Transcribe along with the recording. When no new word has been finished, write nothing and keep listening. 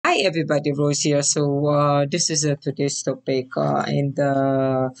Hi, everybody. Rose here. So, this is today's topic, and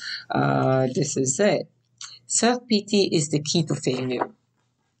this is it. Self pity is the key to failure.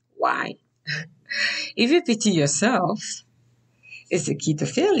 Why? If you pity yourself, it's the key to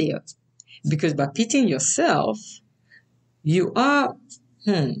failure. Because by pitying yourself, you are,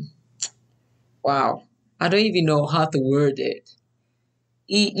 hmm, wow, I don't even know how to word it.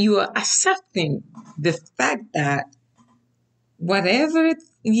 You are accepting the fact that whatever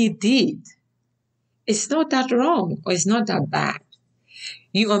you did, it's not that wrong or it's not that bad.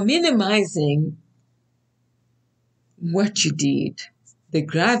 You are minimizing what you did, the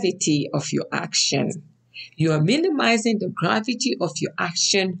gravity of your action. You are minimizing the gravity of your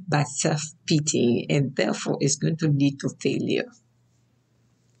action by self pitying, and therefore it's going to lead to failure.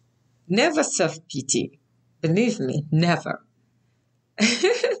 Never self pity. Believe me, never.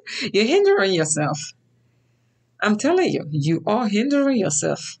 You're hindering yourself. I'm telling you, you are hindering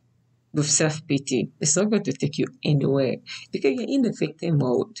yourself with self pity. It's not going to take you anywhere because you're in the victim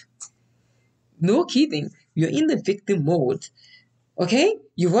mode. No kidding. You're in the victim mode. Okay?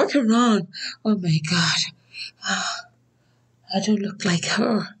 You walk around, oh my God, I don't look like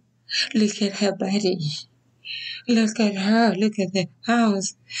her. Look at her body. Look at her. Look at the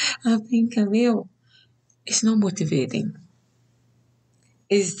house. I think I will. It's not motivating.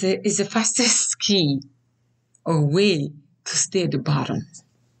 It's the fastest key or way to stay at the bottom.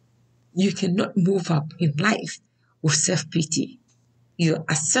 You cannot move up in life with self-pity. You're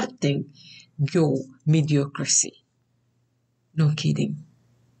accepting your mediocrity. No kidding.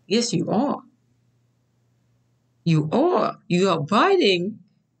 Yes, you are. You are. You are abiding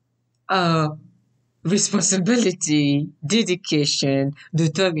responsibility, dedication,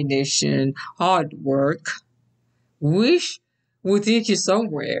 determination, hard work, which will take you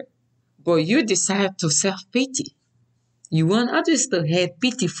somewhere. But you decide to self pity. You want others to have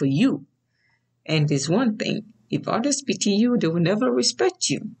pity for you. And there's one thing, if others pity you, they will never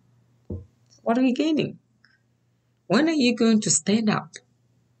respect you. What are you gaining? When are you going to stand up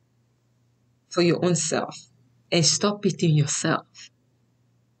for your own self and stop pitying yourself?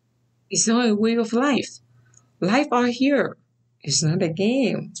 It's not a way of life. Life out here is not a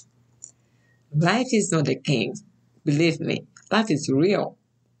game. Life is not a game. Believe me, life is real.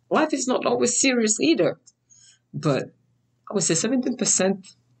 Life is not always serious either. But I would say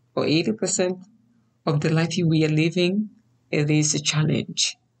 70% or 80% of the life we are living, it is a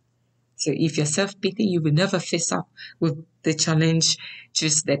challenge. So if you're self-pity, you will never face up with the challenge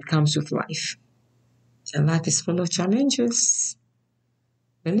just that comes with life. And life is full of challenges.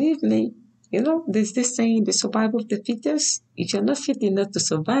 Believe me. There's this saying, the survival of the fittest. If you're not fit enough to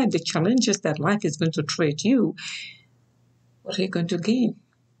survive the challenges that life is going to throw at you, what are you going to gain?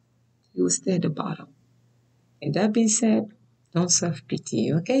 You will stay at the bottom. And that being said, don't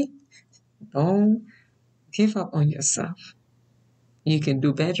self-pity, okay? Don't give up on yourself. You can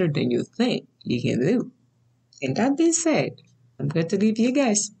do better than you think you can do. And that being said, I'm going to leave you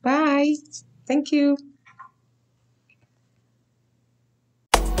guys. Bye. Thank you.